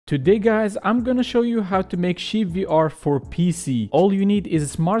Today guys, I'm gonna show you how to make cheap VR for PC. All you need is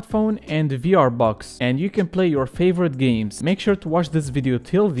a smartphone and a VR box, and you can play your favorite games. Make sure to watch this video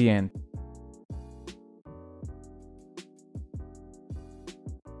till the end.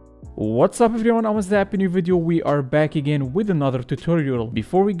 What's up everyone, I'm WAZZUP. In new video we are back again with another tutorial.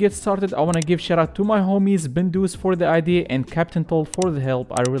 Before we get started, I want to give shout out to my homies Bindus for the idea and Captain Toll for the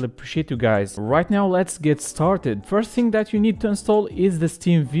help. I really appreciate you guys. Right now let's get started. First thing that you need to install is the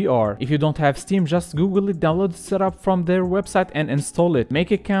Steam VR. If you don't have Steam, just Google it, download the setup from their website and install it. Make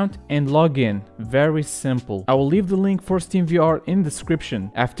an account and log in. Very simple. I will leave the link for Steam VR in the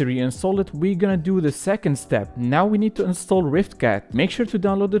description. After you install it, we're gonna do the second step. Now we need to install RiftCat. Make sure to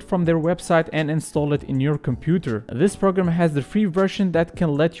download it from their website and install it in your computer. This program has the free version that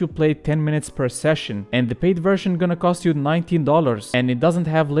can let you play 10 minutes per session, and the paid version gonna cost you $19, and it doesn't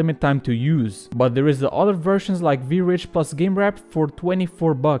have limit time to use. But there is the other versions like VRich plus GameWrap for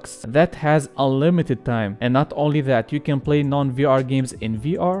 $24 that has unlimited time. And not only that, you can play non-VR games in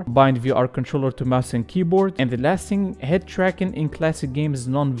VR, bind VR controller to mouse and keyboard, and the last thing, head tracking in classic games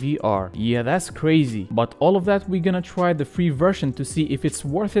non-VR. Yeah, that's crazy. But all of that, we're gonna try the free version to see if it's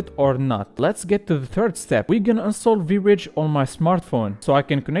worth it or not. Let's get to the third step. We're gonna install VRich on my smartphone so I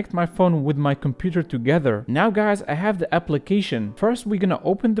can connect my phone with my computer together. Now guys, I have the application. First we're gonna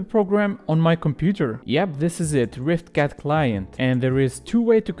open the program on my computer. Yep, this is it, RiftCat client. And there is two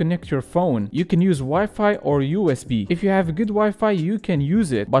ways to connect your phone. You can use Wi-Fi or USB. If you have good Wi-Fi, you can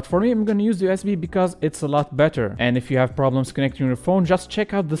use it. But for me, I'm gonna use the USB because it's a lot better. And if you have problems connecting your phone, just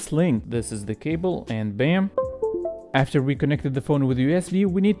check out this link. This is the cable and bam. After we connected the phone with USB,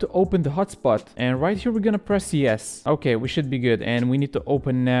 we need to open the hotspot, and right here we're gonna press yes. Okay, we should be good, and we need to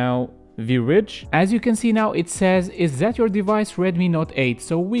open now VRich. As you can see now, it says, is that your device Redmi Note 8?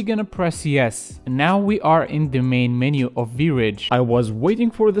 So we're gonna press yes. Now we are in the main menu of VRich. I was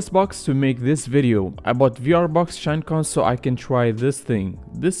waiting for this box to make this video. I bought VR box ShineCon so I can try this thing.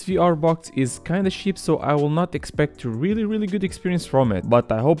 This VR box is kinda cheap, so I will not expect a really good experience from it,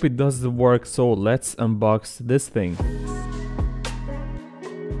 but I hope it does the work, so let's unbox this thing.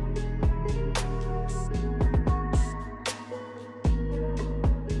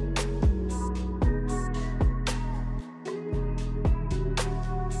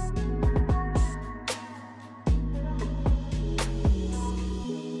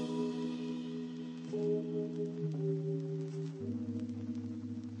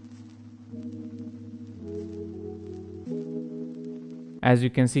 As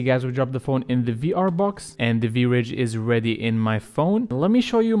you can see guys, we dropped the phone in the VR box and the VRich is ready in my phone. Let me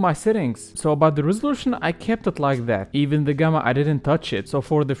show you my settings. So about the resolution, I kept it like that. Even the gamma, I didn't touch it. So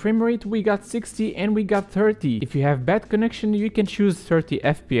for the frame rate, we got 60 and we got 30. If you have bad connection, you can choose 30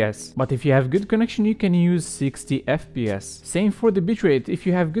 FPS. But if you have good connection, you can use 60 FPS. Same for the bitrate. If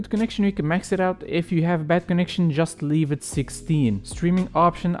you have good connection, you can max it out. If you have bad connection, just leave it 16. Streaming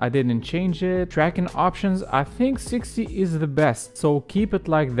option, I didn't change it. Tracking options, I think 60 is the best. So keep it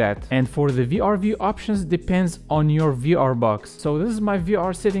like that. And for the VR view options, depends on your VR box. So this is my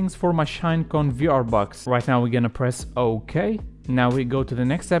VR settings for my ShineCon VR box. Right now we're gonna press OK. Now we go to the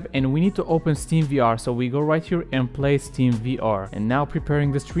next step and we need to open Steam VR. So we go right here and play Steam VR. And now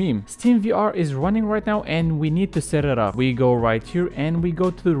preparing the stream. Steam VR is running right now and we need to set it up. We go right here and we go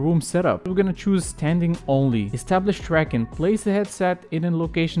to the room setup. We're gonna choose standing only. Establish tracking. Place the headset in a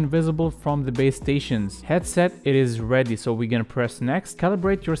location visible from the base stations. Headset, it is ready. So we're gonna press next.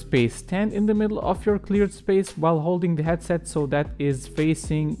 Calibrate your space. Stand in the middle of your cleared space while holding the headset so that is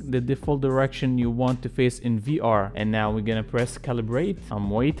facing the default direction you want to face in VR. And now we're gonna press calibrate. I'm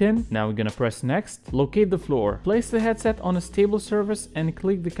waiting. Now we're gonna press next. Locate the floor. Place the headset on a stable surface and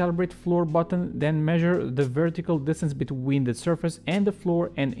click the calibrate floor button, then measure the vertical distance between the surface and the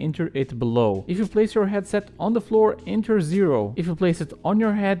floor and enter it below. If you place your headset on the floor, enter 0. If you place it on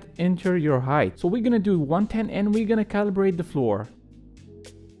your head, enter your height. So we're gonna do 110 and we're gonna calibrate the floor.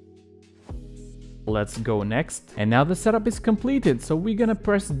 Let's go next. And now the setup is completed, so we're gonna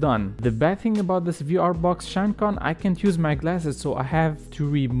press done. The bad thing about this VR box ShineCon, I can't use my glasses, so I have to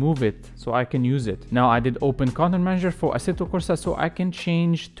remove it so I can use it. Now I did open content manager for Assetto Corsa so I can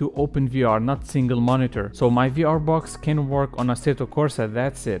change to open VR, not single monitor. So my VR box can work on Assetto Corsa,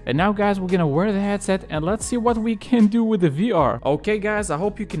 that's it. And now guys, we're gonna wear the headset and let's see what we can do with the VR. Okay guys, I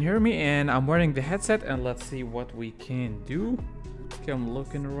hope you can hear me, and I'm wearing the headset and let's see what we can do. Okay, I'm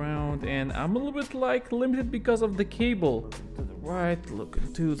looking around and I'm a little bit like limited because of the cable. To the right,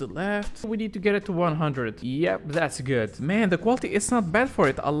 looking to the left. We need to get it to 100. Yep, that's good. Man, the quality is not bad for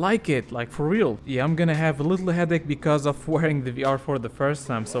it. I like it, like for real. Yeah, I'm gonna have a little headache because of wearing the VR for the first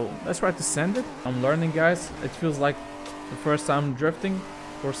time. So let's try to send it. I'm learning, guys. It feels like the first time drifting.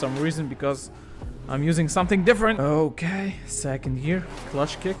 for some reason because I'm using something different. Okay, second gear,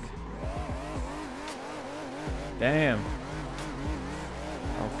 clutch kick. Damn.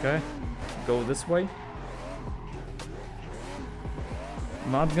 Okay, go this way.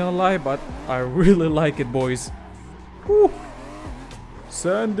 Not gonna lie, but I really like it, boys. Woo.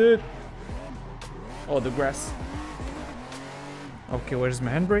 Send it. Oh, the grass. Okay, where's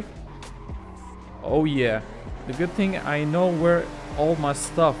my handbrake? Oh yeah. The good thing I know where all my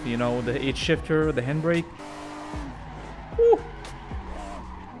stuff, you know, the H shifter, the handbrake. Woo.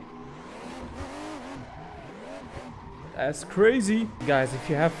 That's crazy. Guys, if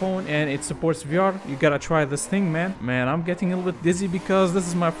you have phone and it supports VR, you gotta try this thing, man. Man, I'm getting a little bit dizzy because this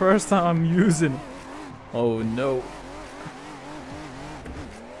is my first time I'm using. Oh no.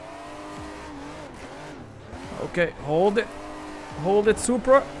 Okay, hold it. Hold it,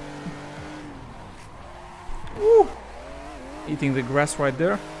 Supra. Woo. Eating the grass right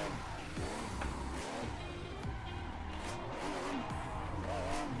there.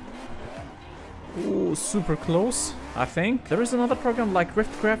 Ooh, super close, I think. There is another program like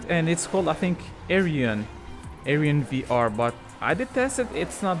Riftcraft and it's called, I think, Arian VR, but I did test it,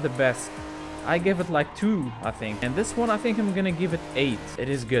 it's not the best. I gave it like 2, I think. And this one, I think I'm gonna give it 8. It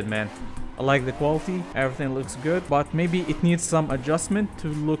is good, man. I like the quality, everything looks good, but maybe it needs some adjustment to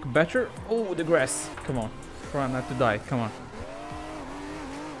look better. Oh, the grass. Come on, try not to die, come on.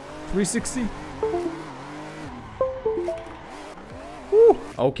 360. Woo.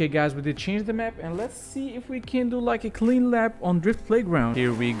 Okay guys, we did change the map and let's see if we can do like a clean lap on Drift Playground.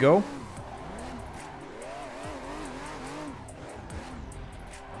 Here we go.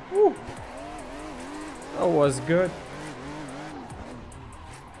 Woo. That was good.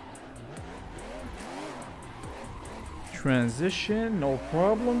 Transition, no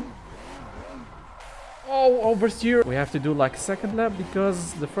problem. Oh, oversteer. We have to do like second lap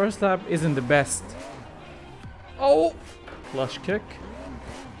because the first lap isn't the best. Oh, clutch kick.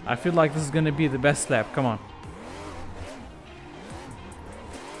 I feel like this is gonna be the best lap. Come on.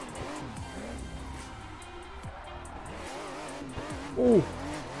 Oh,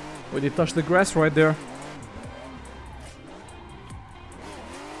 we did touch the grass right there.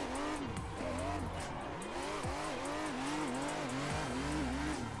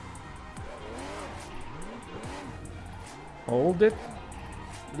 Hold it.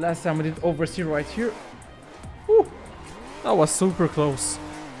 Last time we did oversteer right here. Whew. That was super close.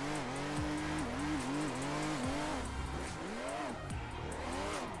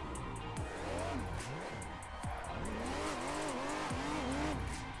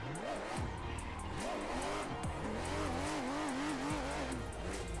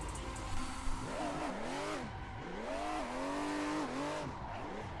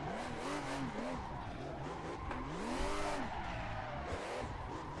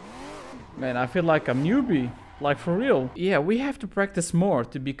 Man, I feel like a newbie. Like for real. Yeah, we have to practice more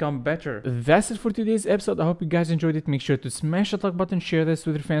to become better. That's it for today's episode. I hope you guys enjoyed it. Make sure to smash that like button, share this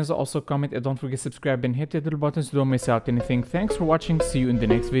with your friends, also comment, and don't forget to subscribe and hit the little button so you don't miss out anything. Thanks for watching. See you in the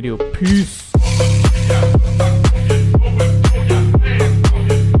next video. Peace.